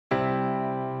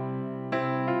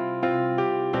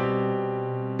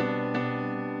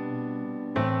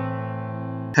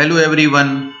Hello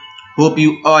everyone, hope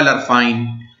you all are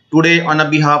fine. Today on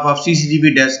behalf of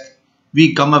CCTV desk,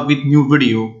 we come up with new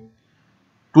video.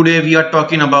 Today we are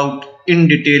talking about in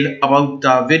detail about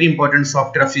the very important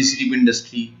software of CCTV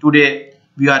industry. Today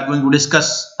we are going to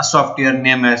discuss a software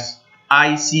named as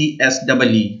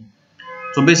iCSEE.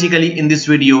 So basically in this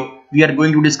video we are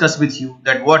going to discuss with you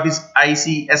that what is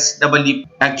iCSEE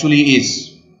actually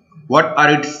is, what are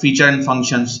its features and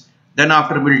functions. Then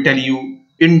after we'll tell you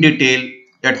in detail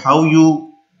that how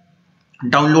you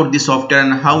download the software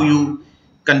and how you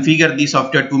configure the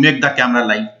software to make the camera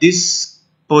live. This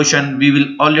portion we will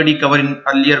already cover in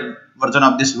earlier version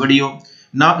of this video.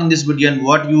 Now in this video, and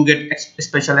what you get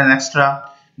special and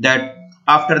extra, that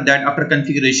after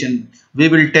configuration we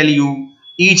will tell you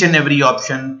each and every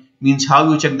option, means how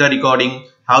you check the recording,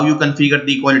 how you configure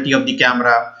the quality of the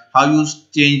camera, how you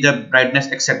change the brightness,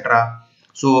 etc.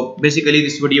 So basically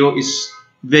this video is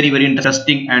very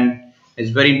interesting and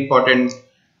is very important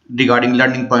regarding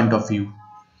learning point of view.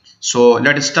 So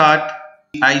let's start.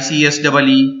 iCSEE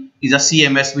is a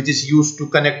CMS which is used to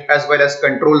connect as well as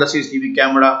control the CCTV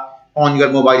camera on your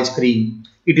mobile screen.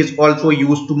 It is also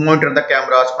used to monitor the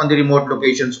cameras on the remote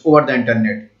locations over the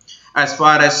internet. As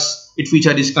far as its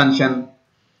feature is concerned,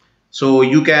 so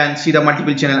you can see the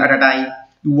multiple channel at a time,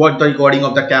 you watch the recording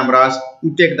of the cameras,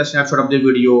 you take the snapshot of the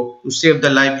video, you save the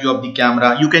live view of the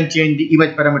camera, you can change the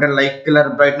image parameter like color,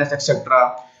 brightness,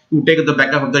 etc. You take the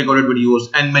backup of the recorded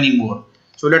videos and many more.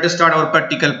 So let us start our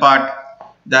practical part,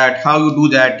 that how you do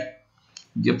that.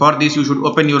 For this you should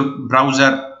open your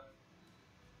browser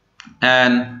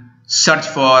and search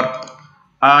for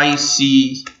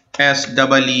iCSEE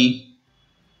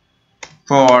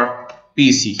for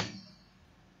PC.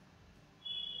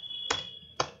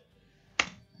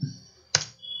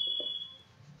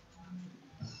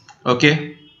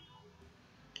 Okay,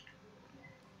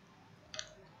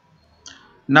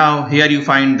 now here you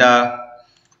find the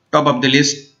top of the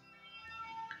list,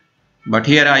 but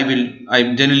here I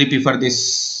generally prefer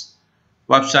this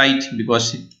website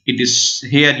because it is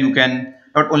here you can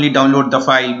not only download the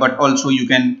file but also you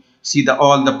can see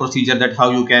all the procedure that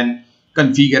how you can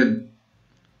configure.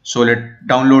 So let's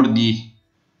download the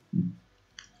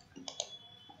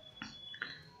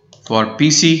for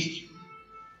PC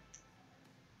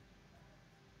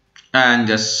and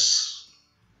just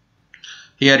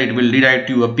here it will redirect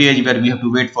to a page where we have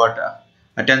to wait for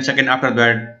a 10 seconds. After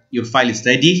that your file is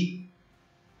ready.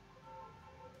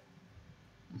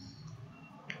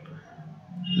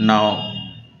 Now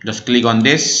just click on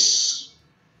this.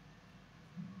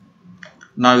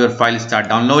 Now your file start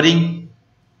downloading.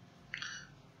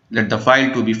 Let the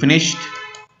file to be finished.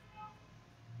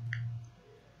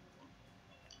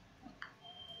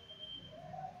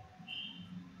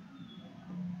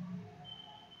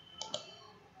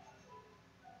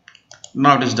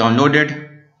 Now it is downloaded.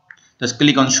 Just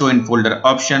click on show in folder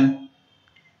option.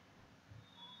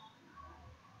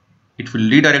 It will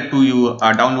redirect to you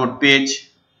a download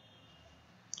page.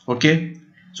 Okay,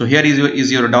 so here is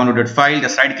your downloaded file.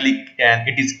 Just right click and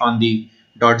it is on the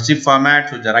 .zip format.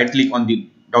 So just right click on the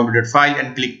downloaded file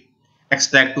and click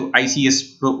extract to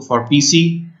iCSEE for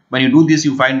PC. When you do this,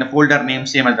 you find the folder name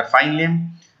same as the file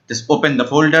name. Just open the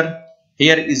folder.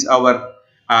 Here is our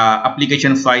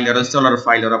application file or installer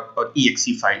file or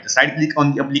exe file. Just right click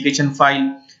on the application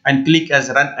file and click as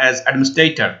run as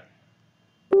administrator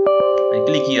and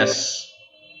click yes.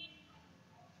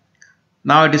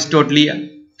 Now it is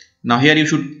totally. Now here you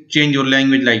should change your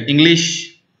language like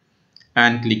English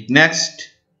and click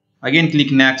next. Again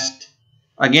click next.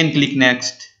 Again click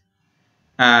next.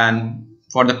 And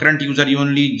for the current user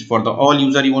only, for the all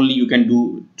user only, you can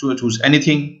choose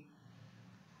anything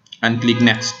and click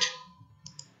next.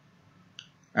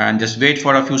 And just wait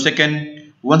for a few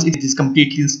seconds. Once it is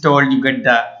completely installed, you get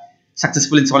the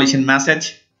successful installation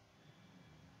message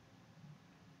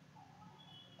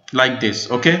like this.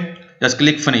 Okay, just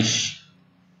click finish.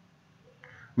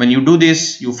 When you do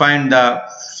this, you find the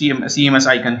CMS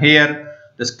icon here.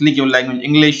 Just click your language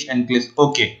English and click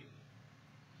OK.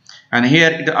 And here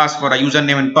it asks for a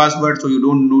username and password, so you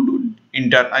don't need to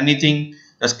enter anything.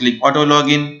 Just click auto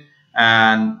login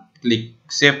and click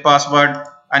save password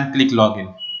and click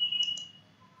login.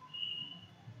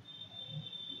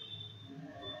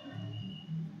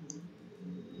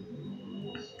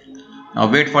 Now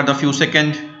wait for the few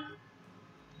seconds.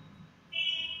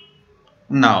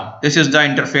 Now this is the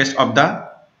interface of the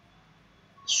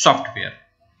software.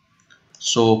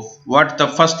 So what the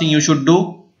first thing you should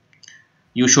do,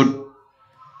 you should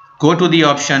go to the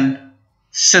option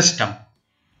system.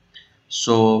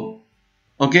 So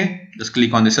okay, just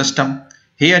click on the system.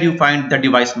 Here you find the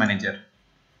device manager.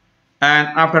 and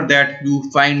after that you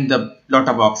find the lot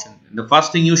of options. The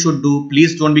first thing you should do,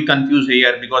 please don't be confused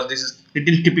here because this is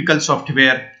little typical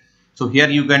software. So here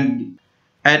you can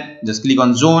add, just click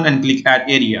on zone and click add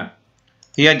area.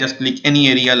 Here just click any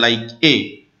area like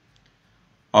A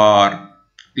or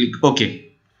click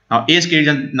OK. Now A is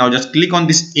created. Now just click on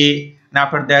this A, and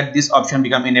after that this option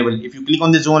become enabled. If you click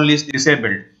on the zone list,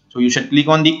 disabled. So you should click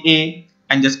on the A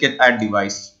and just get add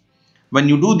device. When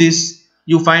you do this,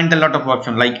 you find a lot of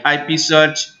options like IP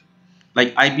search,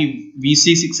 like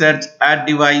IPv6 search, add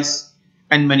device,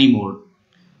 and many more.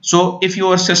 So if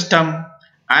your system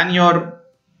and your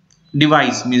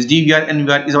device means DVR and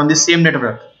NVR is on the same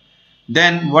network,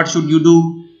 then what should you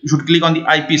do? You should click on the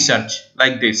IP search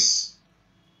like this.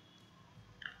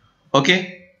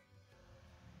 Okay.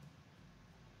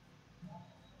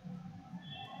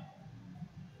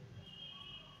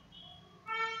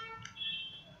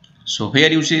 So here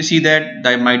you see that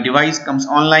my device comes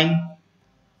online.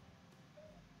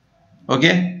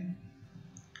 Okay.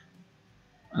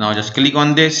 Now just click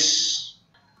on this,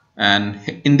 and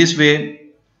in this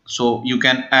way, so you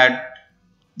can add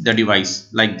the device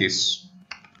like this.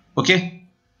 Okay.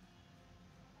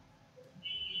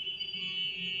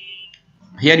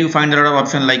 Here you find a lot of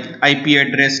options like IP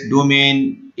address,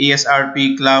 domain,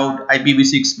 ASRP, cloud,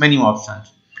 IPv6, many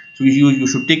options. So you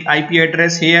should take IP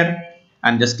address here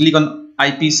and just click on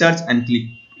IP search and click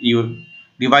your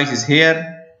device is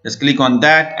here. Just click on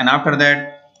that, and after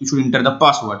that you should enter the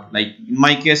password. Like in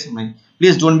my case,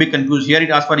 please don't be confused. Here it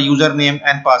asks for username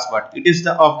and password. It is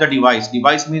the of the device.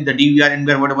 Device means the DVR and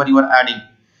whatever you are adding.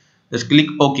 Just click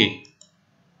OK.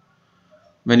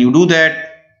 When you do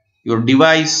that, your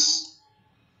device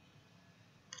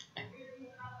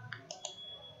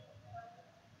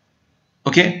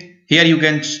okay, here you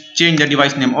can change the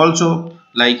device name also,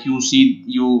 like you see,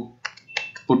 you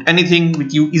put anything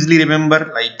which you easily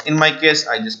remember. Like in my case,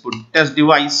 I just put test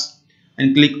device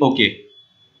and click OK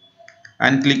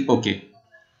and click OK.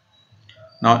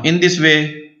 Now in this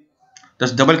way,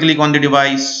 just double click on the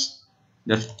device,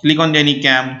 just click on the any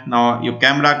cam. Now your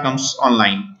camera comes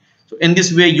online. So in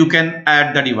this way you can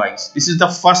add the device. This is the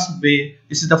first way,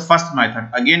 this is the first method.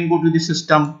 Again go to the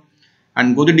system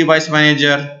and go to device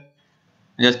manager.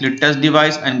 Just click test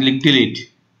device and click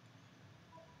delete.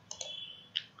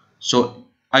 So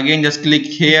again just click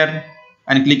here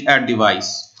and click add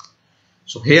device.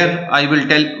 So here I will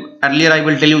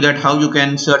tell you that how you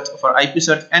can search for IP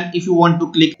search, and if you want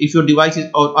to click, if your device is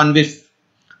on WIF,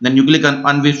 then you click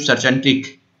on WIF search and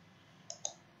click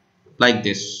like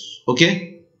this.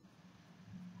 Okay.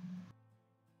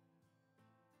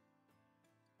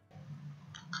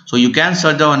 So you can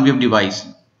search the on WIF device.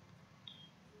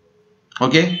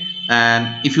 Okay,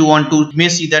 and if you want to may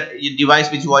see that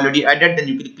device which you already added, then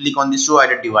you can click on the show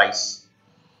added device.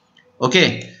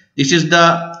 Okay, this is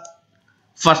the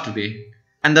first way,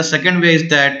 and the second way is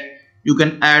that you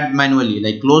can add manually,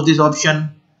 like close this option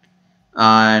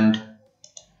and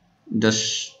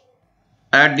just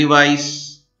add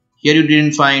device. Here you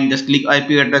didn't find, just click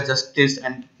IP address, just test,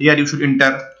 and here you should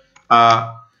enter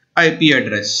IP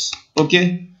address.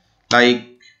 Okay, like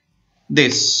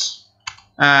this,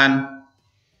 and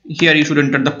here you should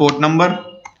enter the port number.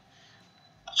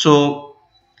 So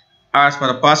ask for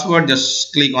the password,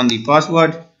 just click on the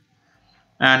password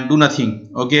and do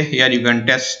nothing. Okay, here you can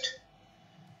test.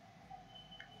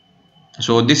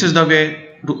 So this is the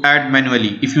way to add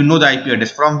manually. If you know the IP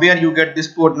address, from where you get this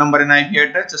port number and IP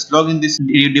address, just log in this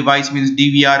device means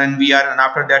DVR and VR, and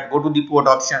after that go to the port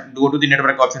option, go to the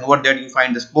network option. Over there you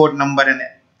find this port number and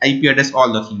IP address,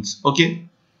 all the things. Okay,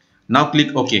 now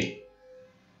click OK.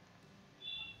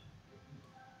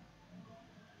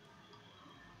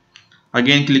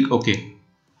 Again click OK.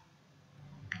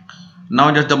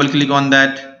 Now just double click on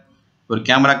that, your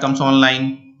camera comes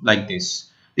online like this.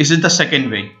 This is the second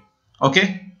way.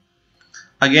 Okay,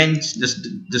 again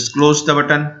just close the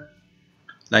button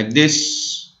like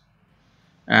this,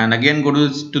 and again go to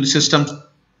the system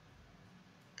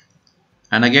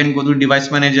and again go to device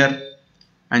manager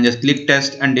and just click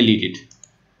test and delete it.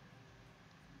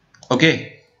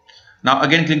 Okay, now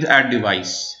again click add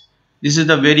device. This is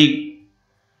the very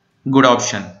good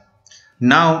option.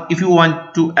 Now if you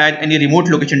want to add any remote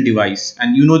location device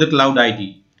and you know the cloud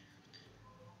ID,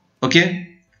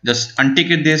 okay, just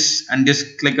untick this and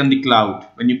just click on the cloud.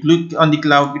 When you click on the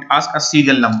cloud, it asks a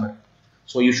serial number,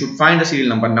 so you should find a serial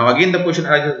number. Now again the question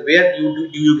arises, where do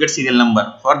you get serial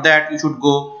number? For that you should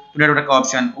go to network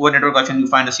option. Over network option you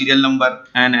find a serial number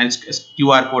and a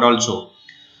QR code also.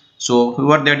 So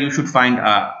over there you should find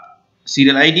a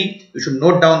serial ID. You should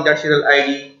note down that serial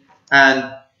ID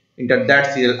and enter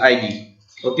that serial ID.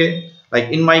 Okay, like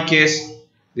in my case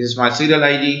This is my serial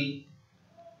ID.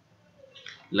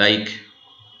 Like,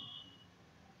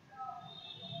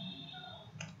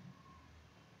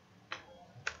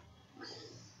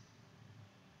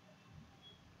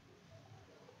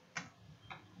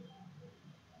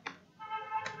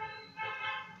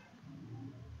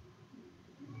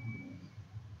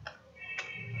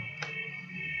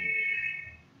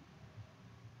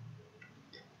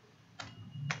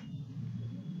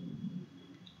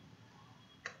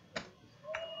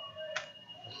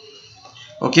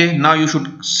 okay, now you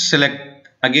should select,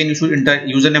 again you should enter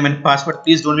username and password.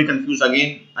 Please don't be confused.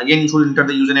 Again you should enter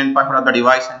the username and password of the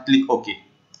device and click OK.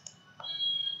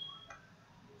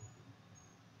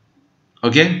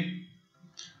 Okay,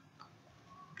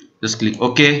 just click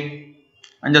OK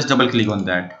and just double click on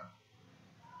that.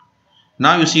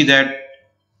 Now you see that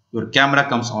your camera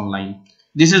comes online.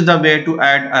 This is the way to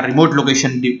add a remote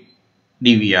location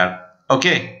DVR.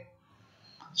 Okay,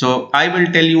 so I will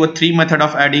tell you a 3 method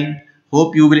of adding.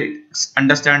 Hope you will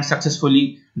understand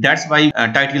successfully. That's why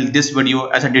I titled this video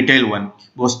as a detailed one,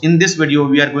 because in this video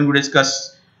we are going to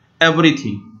discuss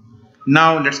everything.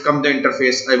 Now let's come to the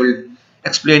interface. I will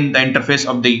explain the interface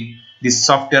of this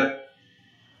software.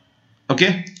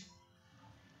 Okay,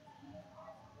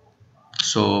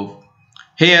 so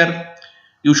here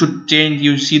you should change.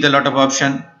 You see the lot of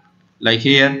option, like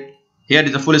here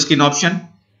is the full screen option,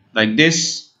 like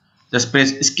this. Just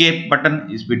press escape button,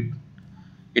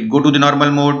 it go to the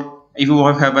normal mode. If you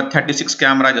have a 36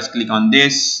 camera, just click on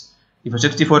this. If a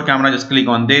 64 camera, just click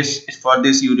on this. For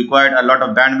this you require a lot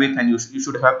of bandwidth, and you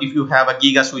should have, if you have a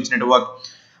giga switch network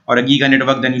or a giga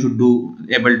network, then you should do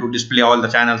able to display all the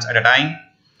channels at a time.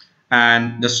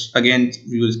 And just again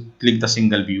you will click the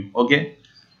single view. Okay,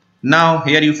 now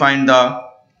here you find the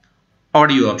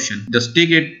audio option. Just take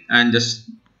it and just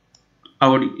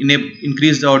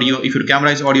increase the audio. If your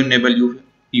camera is audio enabled,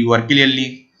 you are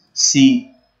clearly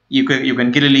see, you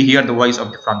can clearly hear the voice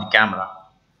from the camera.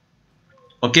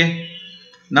 Okay,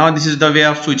 now this is the way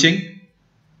of switching.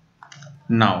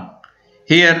 Now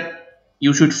here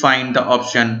you should find the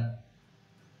option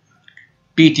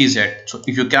PTZ. So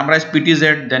if your camera is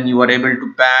PTZ, then you are able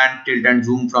to pan, tilt and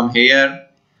zoom from here.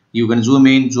 You can zoom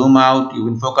in, zoom out, you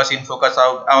can focus in, focus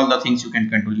out, all the things you can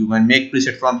control. You can make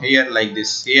preset from here, like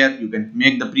this. Here you can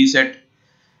make the preset,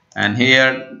 and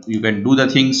here you can do the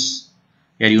things.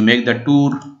 Here you make the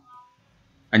tour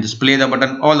and just play the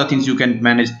button. All the things you can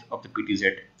manage of the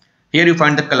PTZ. Here you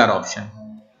find the color option.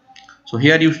 So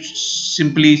here you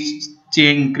simply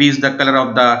increase the color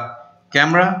of the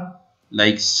camera,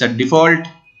 like set default,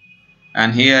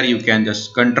 and here you can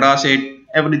just contrast it.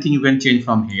 Everything you can change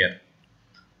from here.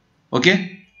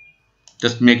 Okay,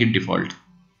 just make it default.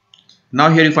 Now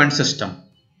here you find system.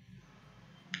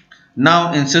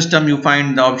 Now in system you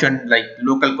find the option like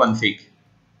local config.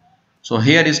 So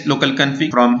here is local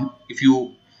config. From if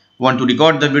you want to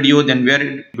record the video, then where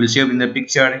it will save in the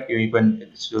picture. You can,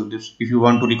 so this, if you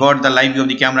want to record the live view of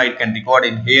the camera, it can record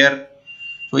in here.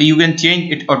 So you can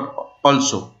change it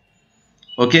also.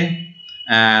 Okay,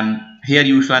 and here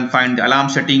you can find the alarm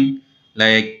setting.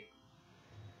 Like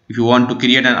if you want to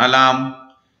create an alarm,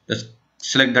 just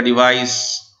select the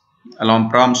device, alarm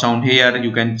prompt sound. Here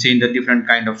you can change the different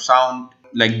kind of sound,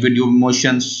 like video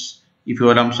motions. If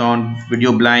your alarm sound,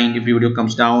 video blind, if your video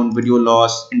comes down, video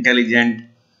loss, intelligent,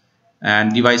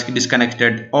 and device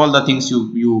disconnected, all the things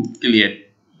you create.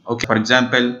 Okay, for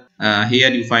example,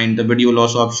 here you find the video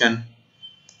loss option.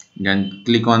 Then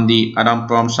click on the alarm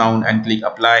prompt sound and click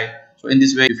apply. So in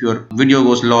this way, if your video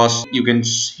goes lost, you can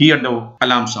hear the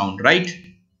alarm sound, right?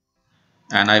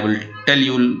 And I will tell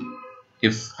you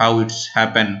if how it's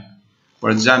happened. For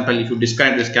example, if you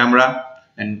disconnect this camera,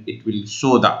 and it will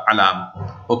show the alarm.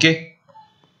 Okay,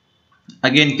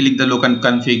 again click the local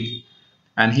config,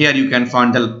 and here you can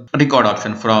find the record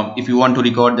option. From if you want to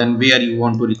record, then where you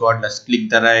want to record, let's click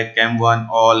the cam1,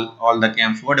 all the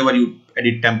cams, whatever you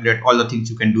edit template, all the things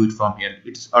you can do it from here.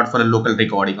 It's out for a local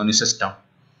recording on the system.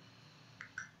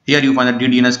 Here you find the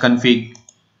DNS config.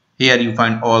 Here you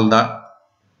find all the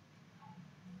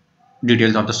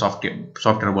details of the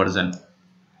software version.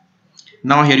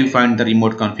 Now here you find the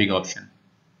remote config option.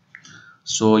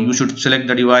 So you should select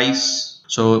the device.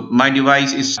 So my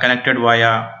device is connected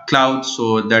via cloud,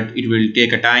 so that it will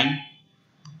take a time.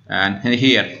 And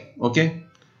here, okay,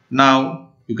 now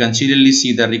you can serially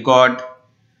see the record.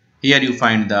 Here you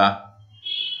find the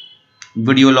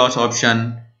video loss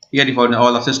option. Here you find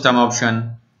all the system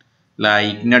option,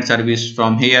 like net service.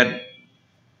 From here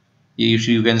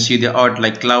you can see the out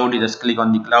like cloud. You just click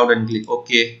on the cloud and click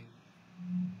OK.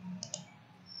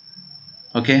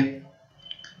 Okay,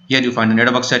 here you find the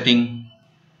network setting.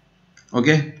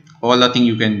 Okay, all the thing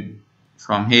you can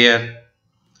from here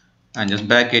and just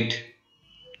back it,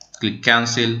 click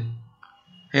cancel.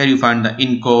 Here you find the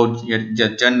encode, your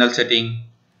general setting.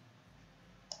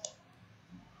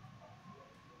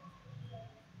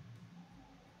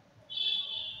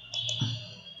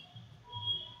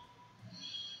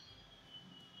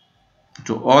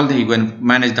 So you can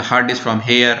manage the hard disk from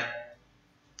here,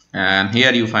 and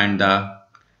here you find the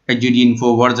HDD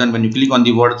info version. When you click on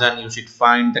the version, you should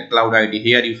find the cloud ID.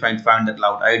 Here you find the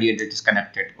cloud ID that is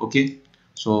connected. Okay,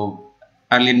 so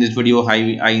earlier in this video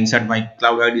I insert my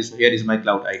cloud ID, so here is my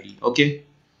cloud ID. Okay,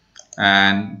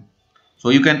 and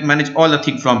so you can manage all the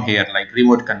things from here like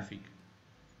remote config.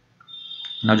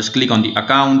 Now just click on the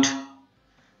account.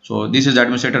 So this is the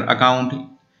administrator account.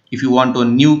 If you want a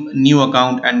new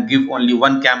account and give only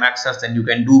one cam access, then you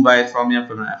can do by from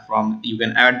you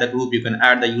can add the group, you can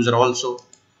add the user also.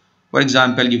 For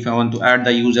example, if you want to add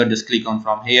the user, just click on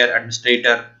from here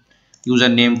administrator,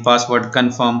 username, password,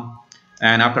 confirm,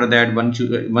 and after that once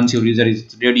your user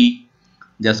is ready,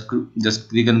 just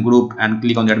click on group and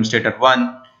click on the administrator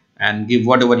one and give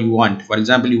whatever you want. For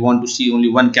example, you want to see only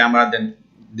one camera, then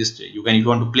this you can. If you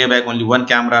want to play back only one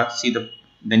camera,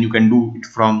 then you can do it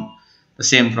from the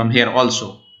same from here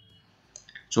also.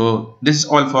 So this is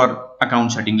all for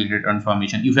account setting related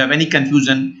information. If you have any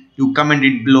confusion, you comment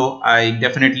it below. I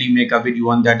definitely make a video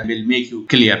on that, will make you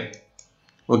clear.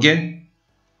 Okay,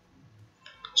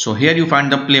 so here you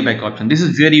find the playback option. This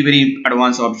is very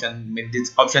advanced option. With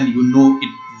this option you know it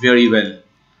very well.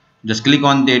 Just click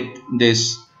on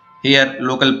this here,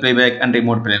 local playback and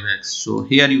remote playback. So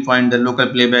here you find the local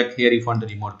playback, here you find the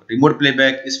remote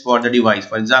playback is for the device.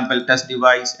 For example, test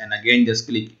device, and again just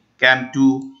click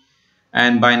cam2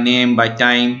 and by name, by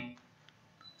time.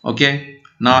 Okay,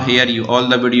 now here you all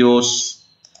the videos,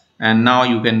 and now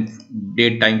you can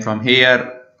date time from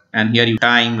here, and here you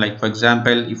time, like for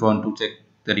example if you want to check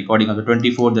the recording of the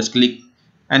 24, just click,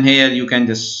 and here you can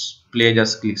just play,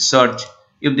 just click search.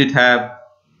 If it have,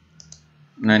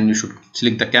 and you should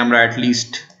select the camera at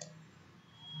least.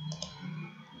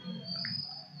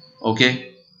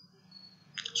 Okay,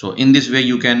 so in this way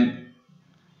you can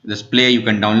just play, you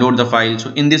can download the file.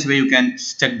 So in this way you can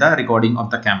check the recording of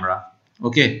the camera.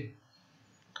 Okay,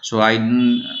 so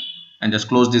and just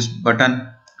close this button,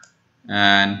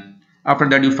 and after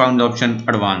that you found the option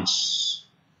advanced.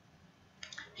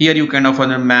 Here you can offer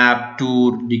the map,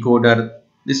 tour, decoder.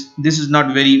 This is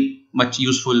not very much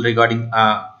useful regarding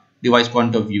device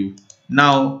point of view.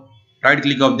 Now right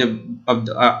click on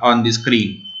the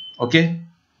screen. Okay,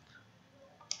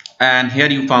 and here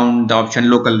you found the option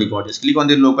local record. Just click on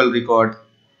the local record,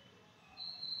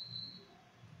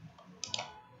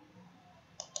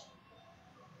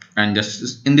 and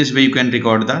just in this way you can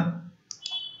record the.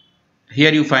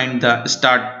 Here you find the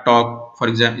start talk, for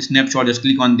example snapshot. Just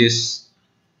click on this.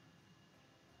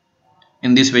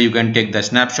 In this way you can take the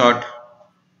snapshot.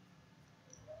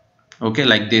 Okay,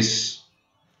 like this.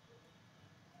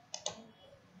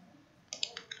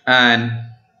 And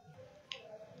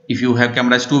if you have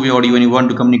cameras two-way audio and you want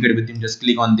to communicate with him, just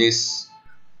click on this,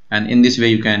 and in this way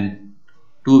you can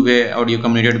two-way audio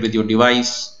communicate with your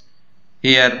device.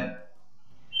 Here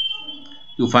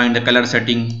you find the color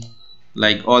setting,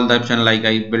 like all the option, like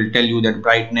I will tell you that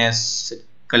brightness,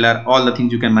 color, all the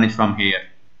things you can manage from here.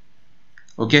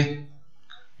 Okay,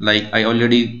 like I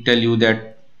already tell you that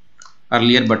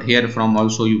earlier, but here from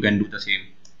also you can do the same.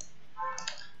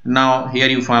 Now here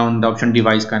you found the option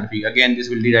device config. Again this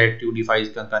will redirect to device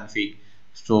config,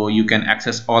 so you can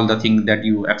access all the things that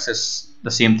you access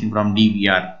the same thing from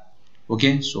DVR.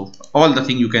 Okay, so all the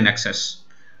things you can access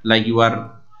like you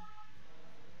are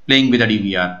playing with a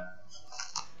DVR.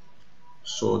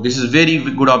 So this is very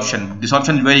good option. This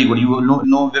option is very good. You will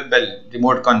know well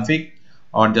remote config,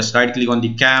 or just right click on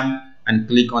the cam and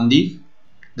click on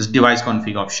this device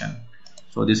config option.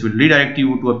 So this will redirect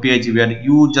you to a page where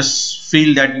you just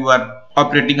feel that you are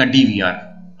operating a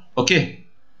DVR. Okay,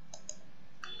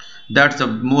 that's the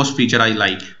most feature I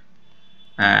like,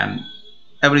 and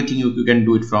everything you can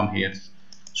do it from here.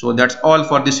 So that's all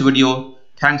for this video.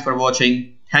 Thanks for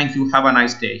watching. Thank you. Have a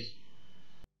nice day.